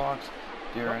relief. Bulldogs,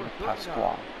 Darren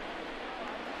Pasquale.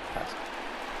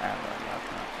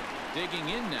 Digging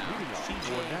in now.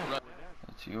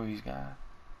 Let's see what he's got.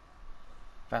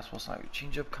 Fastball slider,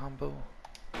 changeup combo.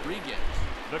 Rodriguez.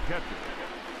 The catcher,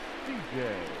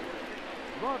 DJ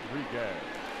Rodriguez.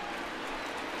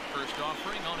 First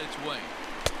offering on its way.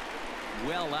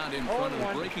 Well out in front of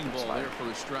the breaking ball there for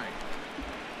a strike.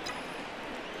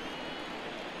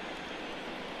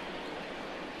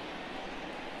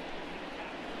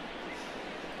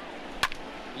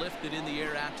 Lifted in the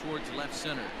air out towards left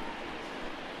center.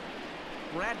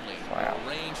 Bradley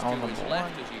arranged to his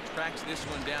left as he tracks this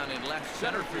one down in left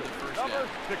center for the first out. Number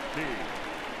 16.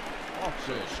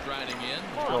 So striding in,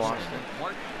 Martin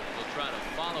will try to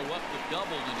follow up the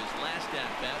double in his last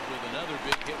at-bat with another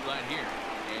big hit right here.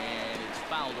 And it's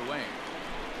fouled away.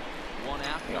 1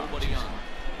 out, nobody on.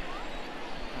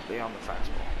 They on the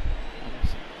fastball.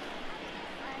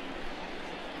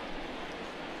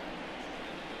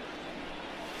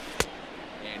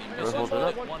 And he misses it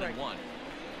 1-1.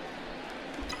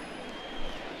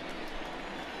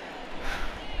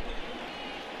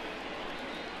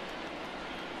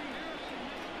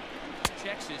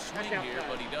 Checks his swing here,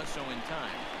 but he does so in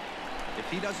time. If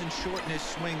he doesn't shorten his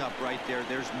swing up right there,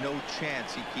 there's no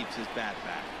chance he keeps his bat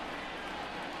back.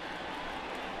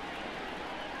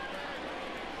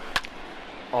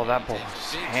 Oh, that ball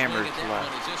is hammered to left.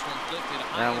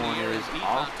 That one is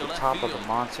off the top of the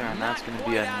monster, and that's going to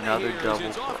be another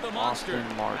double for Austin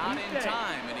Martin. Not in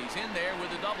time, and he's in there with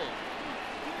a double.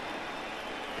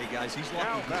 Hey guys, he's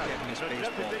lucky he's getting his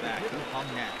baseball back. He hung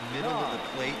that middle of the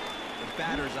plate. The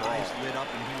batter's eyes lit up,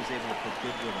 and he was able to put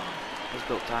good wood on it. Let's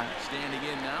go, Ty. Standing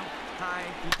in now, Ty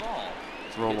Duvall.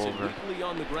 Roll over.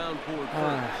 On the ground toward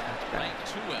That's bad.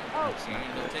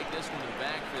 And they'll take this one to the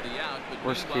back for the out. But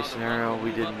worst case scenario,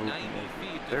 we didn't move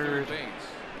third.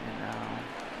 And now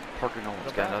Parker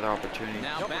Nolan's got another opportunity.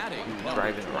 Now batting,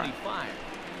 driving around.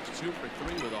 He's 2 for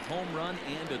 3 with a home run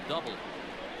and a double.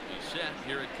 He's set.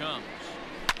 Here it comes.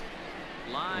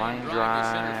 Line drive to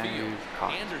center field.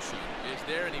 Caught. Anderson is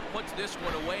there, and he puts this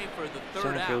one away for the third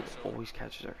Center field out. always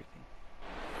catches everything.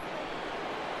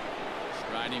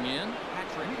 Striding in,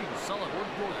 Patrick Sullivan.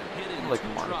 Hit in Like 2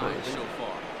 Marco, tries so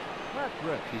far.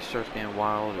 If he starts being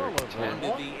wild or On to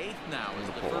the 8th now as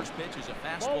the first pitch is a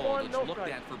fastball that's looked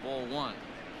at for ball 1.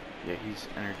 Yeah, his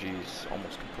energy is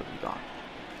almost completely gone.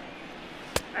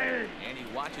 And he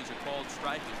watches a called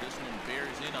strike as this one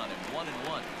bears in on him. 1-1.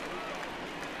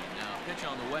 And now pitch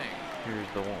on the way. Here's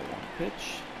the 1-1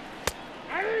 pitch.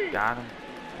 Got him.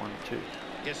 1-2.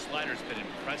 His slider's been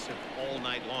impressive all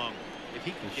night long. If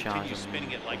he can He continue shines him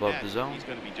spinning it like above that, the zone. he's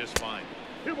going to be just fine.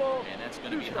 And that's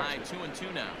going to be high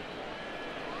 2-2 now.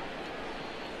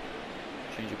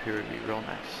 Change up here would be real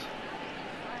nice.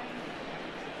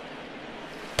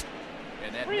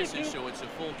 And that misses, so it's a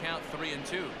full count,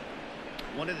 3-2.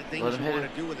 One of the things you want to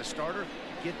do with a starter,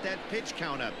 get that pitch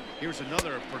count up. Here's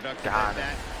another productive at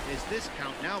bat as this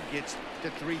count now gets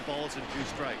to 3 balls and 2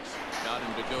 strikes. Got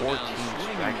him to go 14 down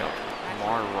swinging. strikeout.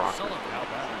 Lamar Rocker.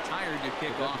 Retired to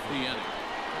kick off the inning.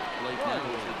 Plate now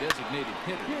is the designated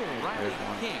hitter, Riley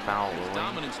King. His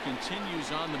dominance continues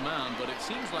on the mound, but it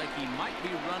seems like he might be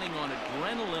running on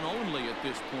adrenaline only at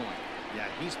this point. Yeah,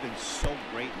 he's been so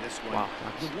great in this one. Wow,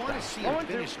 you want to see him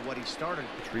finish what he started,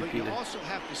 but you also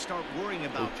have to start worrying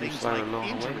about things like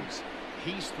injuries.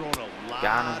 He's thrown a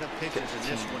lot of pitches in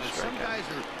this one, and some guys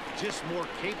are just more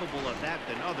capable of that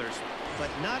than others, but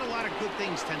not a lot of good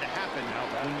things tend to happen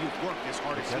when you've worked as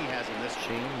hard as he has in this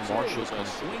one. Shane Marshall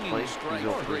comes to the plate. He's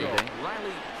over for today.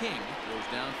 Riley King goes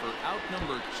down for out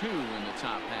number 2 in the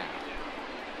top half.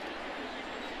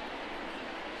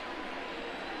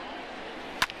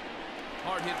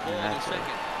 Hard hit ball to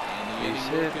second. And the inning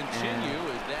will continue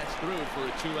as that's through for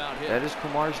a 2-out hit. That is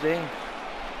Kumar's day.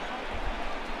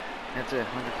 That's it.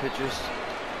 100 pitches.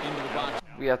 Into the box.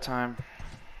 We got time.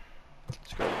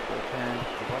 Let's go to the bullpen.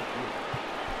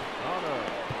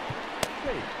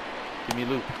 Give me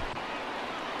Luke.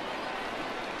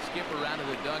 Skipper out of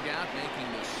the dugout making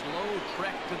the slow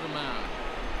trek to the mound.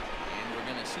 And we're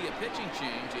going to see a pitching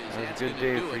change as that's going to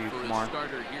do it for his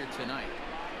starter here tonight.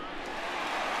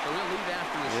 So he'll leave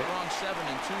after a strong 7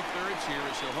 2/3 here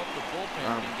as he'll hope the bullpen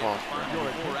can get the final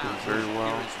 4 outs. Very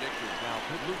well.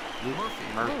 Luke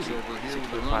Murphy over here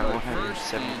with the 6'5", run at first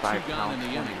 175 and 2 gone in pound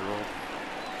the inning. 20-year-old.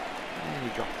 And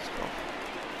he dropped his glove.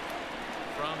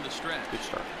 From the stretch. Good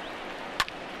start.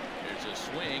 There's a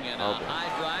swing and a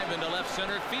high drive into left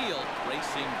center field.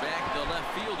 Racing back the left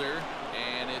fielder,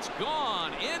 and it's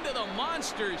gone into the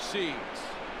monster seats.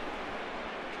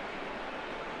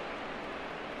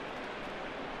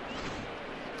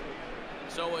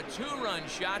 So a 2-run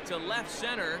shot to left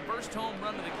center. First home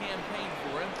run of the campaign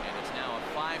for him, and it's now a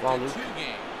 5-2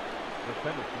 game.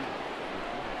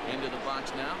 Into the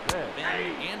box now.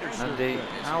 Ben Anderson.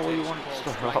 How will you want to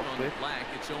start off with?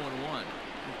 It's 0-1.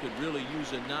 He could really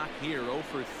use a knock here. 0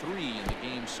 for 3 in the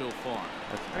game so far.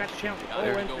 That's Got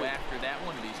to go after that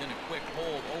one, and he's in a quick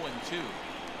hold. 0-2.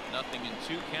 Nothing in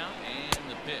 2 count,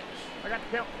 and the pitch. I got to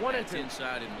count 1 and 2. That's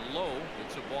inside and low.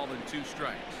 It's a ball and 2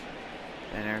 strikes.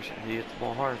 And Anderson, he hits the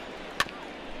ball hard.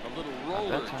 A little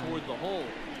roller toward the hole.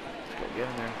 Let's go get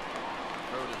him there.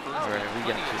 Throw to first. All right, we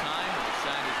got plenty of time, and the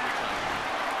side is retired.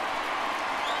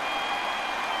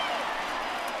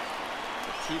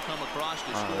 The 2 come across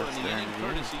to score in the inning,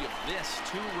 courtesy of this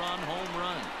 2-run home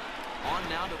run. On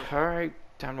now to the. All right,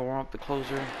 time to warm up the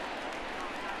closer.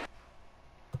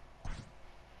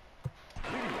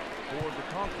 Toward the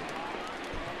conference.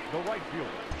 The right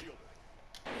fielder.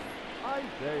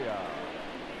 Isaiah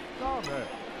Thomas.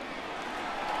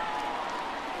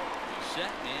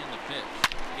 Set and the pitch.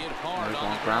 Hit hard on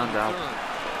the ground out.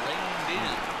 Reined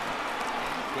in.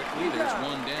 Quickly, there's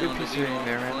one down. Good positioning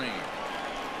there, man.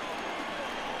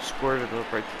 Squared it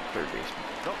up right to the third baseman.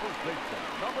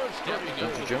 Stepping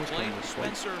up to the plate,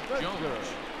 Spencer Jones.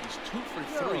 He's 2 for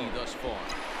 3 thus far.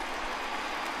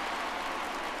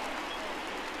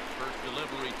 First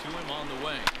delivery to him on the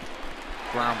way.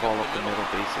 ground ball up the middle,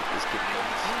 basic. This kid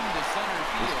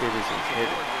is a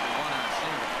hitter.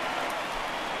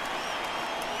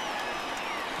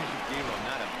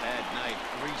 Not a bad night.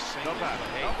 3 singles.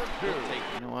 Hey, we'll take.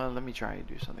 You know what? Let me try to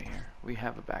do something here. We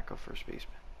have a backup first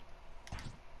baseman.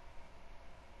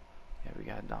 Yeah, we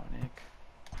got Dominic.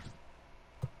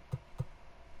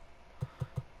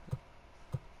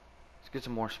 Let's get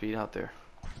some more speed out there.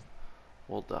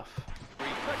 Will Duff. Every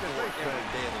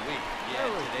day of the week. Yeah,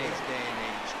 today's day and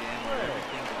age, Dan, where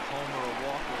everything's a homer, a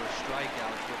walk, or a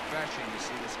strikeout. It's refreshing to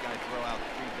see this guy throw out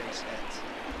 3 base hits.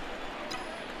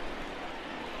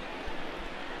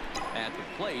 At the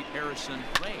plate, Harrison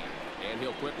Ray. And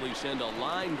he'll quickly send a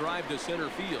line drive to center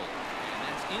field. And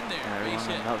that's in there. Base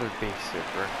hit. Another base hit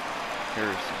for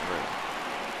Harrison Ray.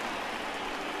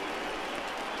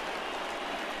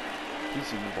 He's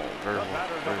seen the ball very well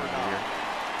early here.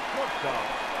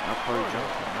 Not quite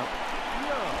jumping up.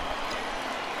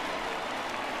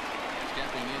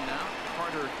 Stepping in now,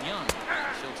 Carter Young.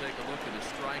 She'll take a look at a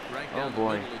strike right down the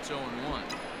middle. It's 0-1.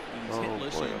 He's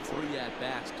hitless in 3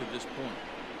 at-bats to this point.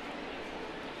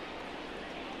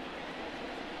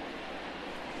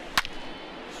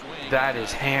 That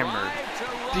is hammered.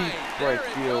 Deep right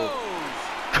field.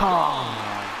 Come on.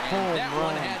 And that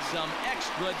one had some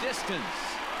extra distance.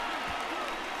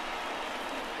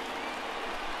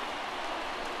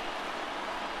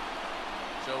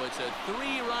 So it's a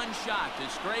 3-run shot to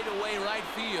straightaway right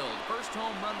field. First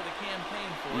home run of the campaign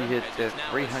for him. He hit at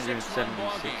 376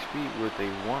 feet with a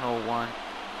 101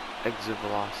 exit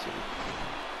velocity.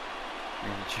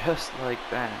 And just like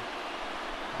that,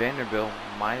 Vanderbilt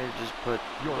might have just put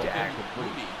Dak.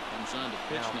 Moody comes on to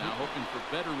pitch now, hoping for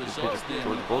better results than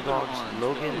for the Bulldogs.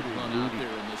 Logan Moody.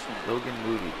 Logan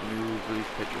Moody, new relief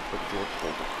pitcher for the Georgia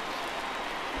Bulldogs.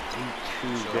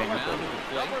 2-2 Vanderbilt.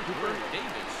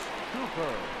 Davis.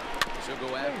 So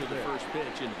go after the first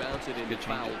pitch and bounce it into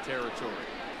foul territory.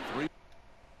 3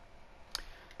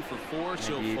 for 4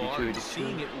 so far, and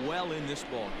seeing it well in this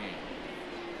ball game.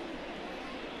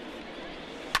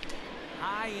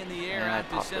 High in the air out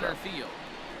to center field.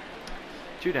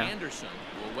 2 down. Anderson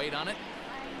will wait on it.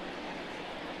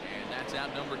 And that's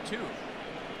out number 2. You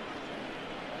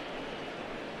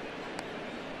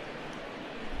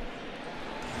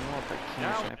know what,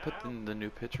 can I put in the new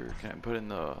pitcher? Can I put in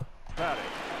the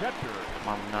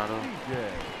Maldonado?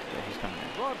 Yeah, he's coming in.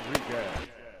 Rodriguez.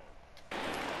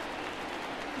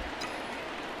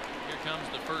 Here comes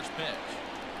the first pitch.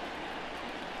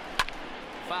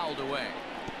 Fouled away.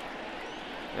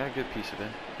 Got a good piece of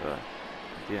it, but at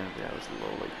the end of the day, I was a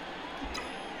little late.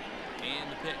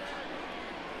 And the pitch.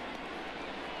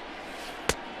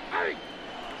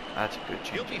 That's a good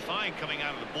change. He'll be fine coming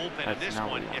out of the bullpen in this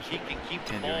one if he can keep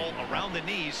the ball around the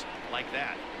knees like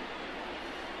that.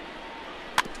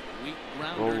 Weak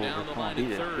grounder down the line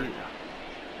at third.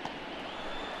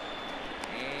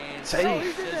 And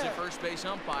safe, says the first base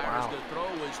umpire, as the throw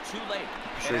was too late.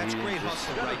 Sure, that's great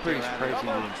hustle right there. Not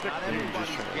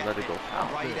everybody's getting let it go foul.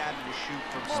 Right out of the shoot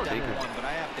from step 1, but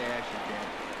I have to ask you, Dan,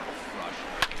 rush,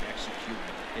 execute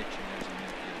the pitch and there's an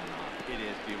infield knock. It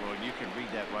is, B-Roy. You can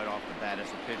read that right off the bat as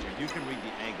a pitcher. You can read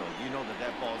the angle. You know that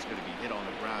that ball is going to be hit on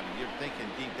the ground, and you're thinking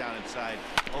deep down inside,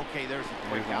 okay, there's a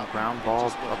quick out. Ground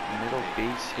ball up the middle,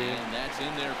 base hit. And that's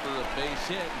in there for a base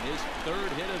hit, his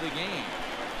 3rd hit of the game.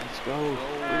 Let's go.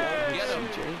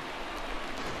 CJ.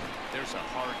 There's a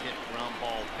hard hit ground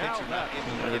ball. Pitcher not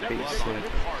able to Another hit base hit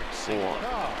for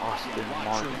Austin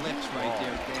Martin. Lips right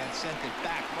there, Dan. Sent it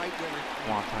back right where it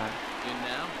Come on, Ty. In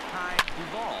now, Ty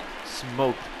Duvall.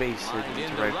 Smoked base hit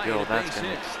into right field. That's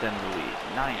going to extend the lead.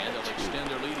 9-2. And they'll extend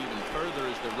their lead even further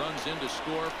as the runs in to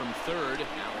score from third.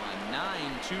 Now a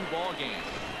 9-2 ball game.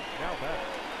 Now back,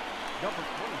 number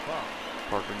 25.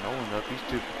 Parker Nolan up. He's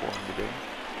 2 for 4 today.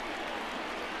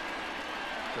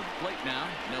 To the plate now,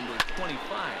 number 25.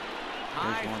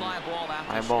 High fly ball out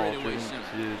the straightaway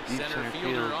center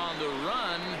fielder field. on the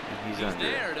run. And he's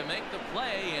there to make the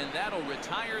play, and that'll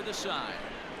retire the side.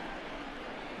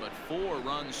 But 4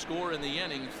 runs score in the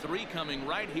inning, 3 coming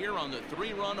right here on the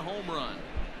 3-run home run.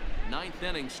 9th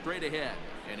inning straight ahead,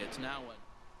 and it's now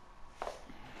a...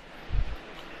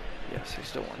 Yes, I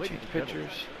still want to change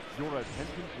pitchers. Your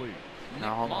attention, please.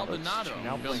 Now, Maldonado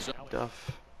comes up.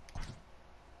 Duff.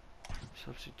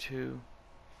 Substitute.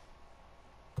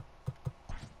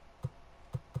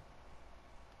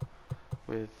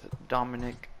 With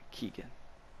Dominic Keegan.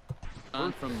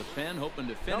 On from the pen, hoping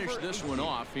to finish this one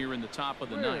off here in the top of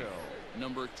the 9th.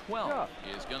 Number 12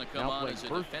 is going to come on as a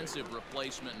defensive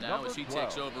replacement now as he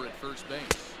takes over at first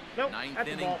base. 9th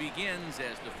inning begins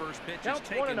as the first pitch is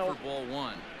taken for ball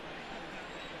 1.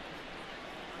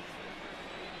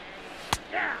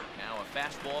 Now a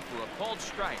fastball for a called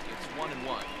strike. It's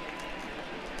 1-1.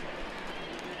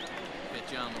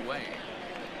 Pitch on the way.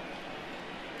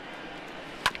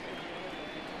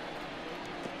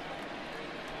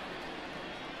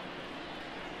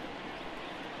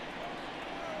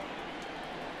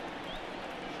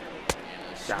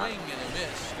 Swing and a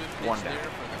miss. Good pitch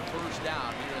there for the first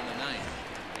out here in the ninth.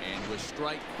 And with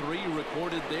strike 3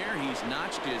 recorded there, he's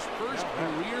notched his first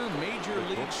career major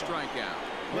league strikeout.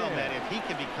 Well, Matt, if he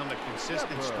can become a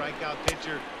consistent strikeout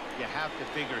pitcher, you have to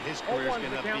figure his career is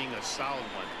going to be a solid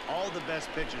one. All the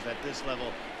best pitchers at this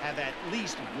level have at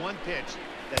least one pitch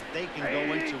that they can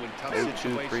go into in tough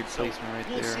situations. So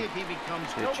we'll see if he becomes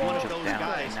one of those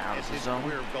guys as his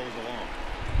career goes along.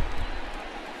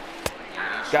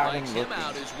 Strikes him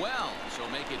out as well, so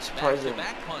make it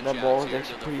back-to-back punch-outs here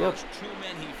to the first 2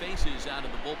 men he faces out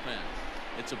of the bullpen.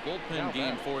 It's a bullpen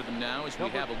game for them now as we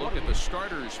have a look at the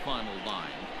starters' final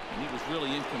line. And he was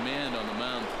really in command on the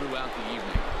mound throughout the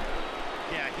evening.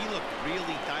 Yeah, he looked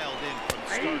really dialed in from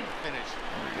start to finish.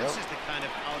 This is the kind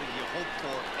of outing you hope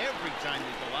for every time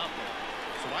you go out there.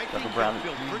 So I think he'll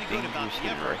feel pretty good about the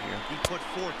effort he put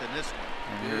forth in this one.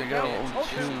 And here we go.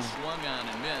 Swung on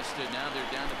and missed, and now they're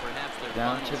down to perhaps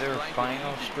their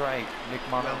final strike. Nick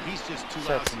Mono he's just too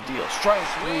sets the deal. Strike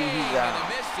 3, he's out.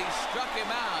 He struck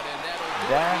him out, and that'll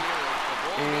that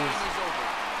is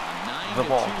the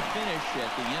ball. 9-2 finish at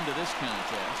the end of this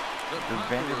contest. The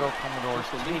Vanderbilt Commodores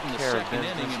take care of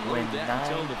business, win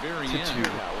 9-2.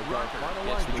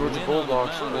 The Georgia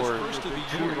Bulldogs scored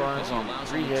 2 runs on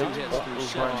 3 hits. Both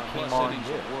those runs came on a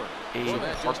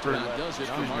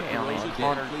Alan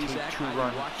Connor take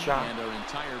 2-run shot.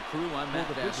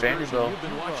 Vanderbilt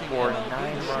scored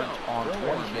 9 runs on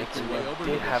 20 hits, and they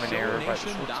did have an error by the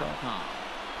shortstop.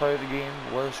 Player of the game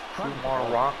was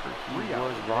Kumar Rocker. He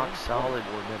was rock solid.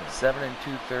 7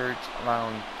 2/3,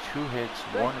 allowing 2 hits,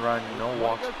 1 run, no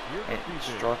walks, and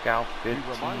struck out 15.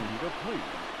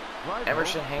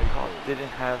 Emerson Hancock didn't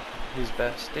have his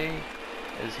best day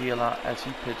as he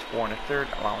pitched 4 1/3,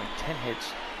 allowing 10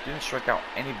 hits. Didn't strike out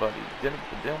anybody.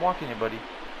 Didn't walk anybody.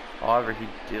 However, he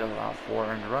did allow 4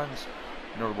 earned runs.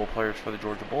 Notable players for the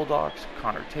Georgia Bulldogs: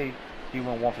 Connor Tate. He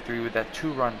went 1 for 3 with that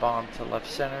 2-run bomb to left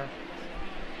center.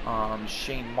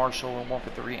 Shane Marshall went 1 for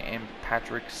 3, and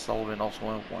Patrick Sullivan also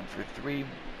went 1 for 3.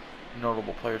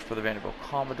 Notable players for the Vanderbilt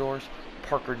Commodores: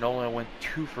 Parker Nolan went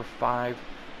 2 for 5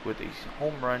 with a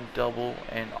home run, double,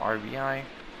 and RBI.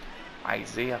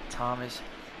 Isaiah Thomas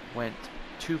went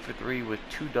 2 for 3 with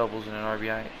 2 doubles and an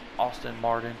RBI. Austin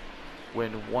Martin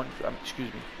went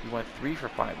 3 for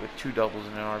 5 with 2 doubles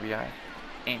and an RBI.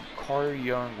 And Carter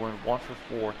Young went 1 for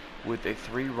 4 with a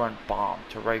 3-run bomb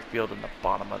to right field in the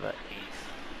bottom of the 8th.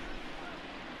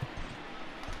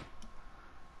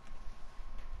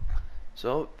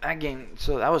 So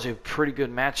that was a pretty good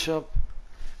matchup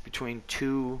between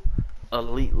 2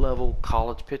 elite level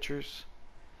college pitchers.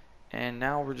 And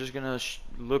now we're just gonna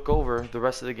look over the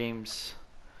rest of the games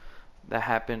that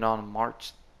happened on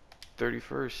March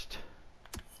 31st.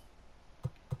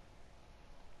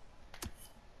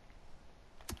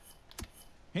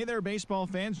 Hey there, baseball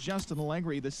fans. Justin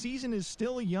Allegri. The season is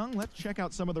still young. Let's check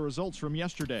out some of the results from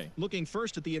yesterday. Looking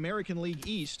first at the American League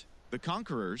East, the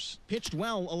Conquerors pitched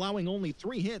well, allowing only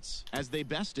 3 hits as they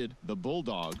bested the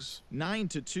Bulldogs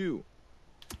 9-2.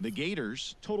 The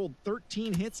Gators totaled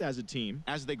 13 hits as a team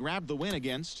as they grabbed the win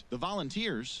against the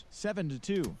Volunteers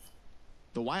 7-2.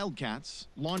 The Wildcats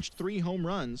launched 3 home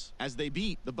runs as they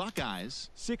beat the Buckeyes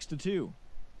 6-2.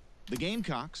 The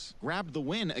Gamecocks grabbed the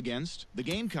win against the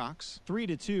Gamecocks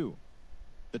 3-2.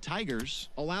 The Tigers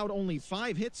allowed only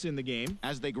 5 hits in the game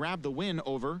as they grabbed the win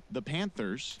over the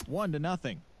Panthers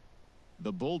 1-0.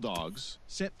 The Bulldogs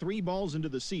sent 3 balls into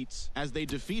the seats as they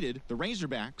defeated the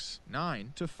Razorbacks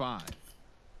 9-5.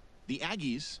 The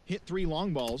Aggies hit 3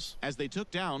 long balls as they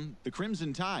took down the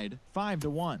Crimson Tide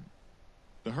 5-1.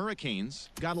 The Hurricanes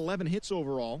got 11 hits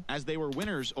overall as they were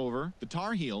winners over the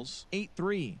Tar Heels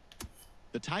 8-3.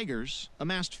 The Tigers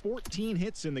amassed 14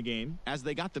 hits in the game as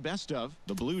they got the best of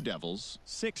the Blue Devils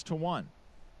 6-1.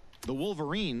 The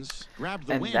Wolverines grabbed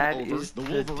the win over the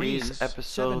Wolverines. Today's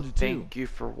episode. Thank you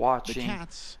for watching. I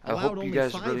hope you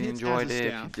guys really enjoyed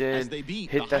it. If you did,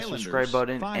 hit that subscribe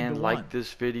button and like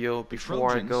this video.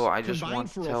 Before I go, I just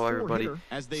want to tell everybody,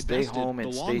 stay home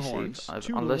and stay safe.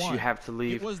 Unless you have to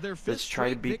leave, let's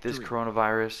try to beat this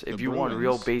coronavirus. If you want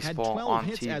real baseball on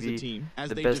TV,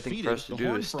 the best thing for us to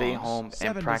do is stay home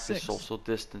and practice social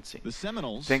distancing.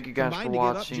 Thank you guys for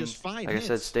watching. Like I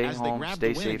said, stay home,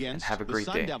 stay safe, and have a great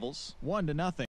day. 1-0.